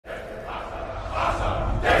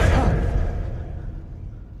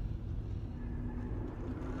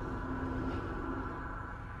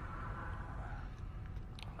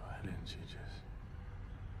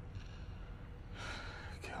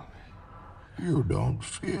You don't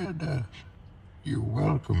fear death. You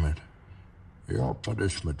welcome it. Your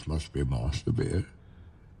punishment must be more severe.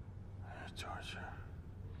 Torture.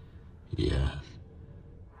 Yes.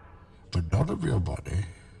 But not of your body.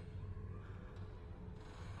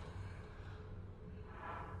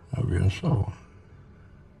 Of your soul.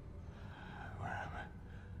 Where am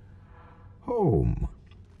I? Home.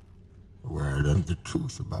 Where I learned the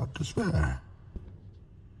truth about despair.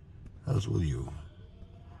 As will you.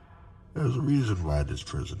 There's a reason why this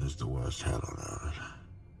prison is the worst hell on earth.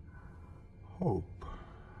 Hope.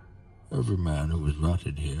 Every man who has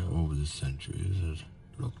rotted here over the centuries has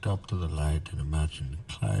looked up to the light and imagined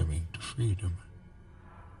climbing to freedom.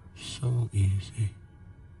 So easy.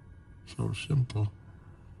 So simple.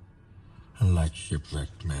 And like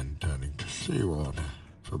shipwrecked men turning to seawater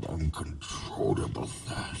from uncontrollable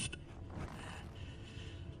thirst.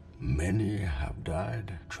 Many have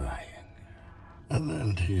died trying. And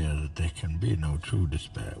learned here that there can be no true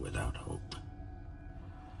despair without hope.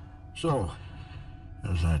 So,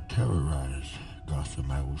 as I terrorize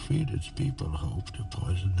Gotham, I will feed its people hope to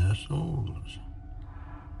poison their souls.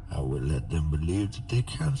 I will let them believe that they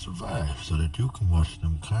can survive so that you can watch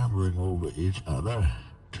them clambering over each other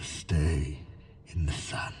to stay in the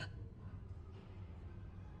sun.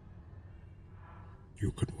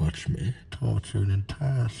 You could watch me torture an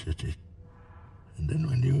entire city. And then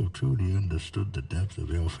when you have truly understood the depth of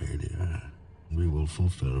your failure, we will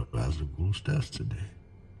fulfill Ra's al Ghul's destiny.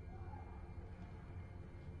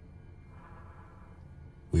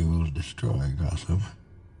 We will destroy Gotham.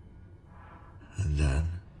 And then,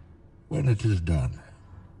 when it is done,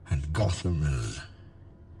 and Gotham is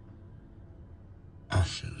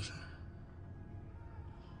ashes,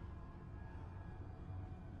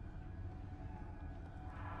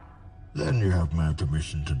 then you have my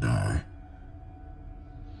permission to die.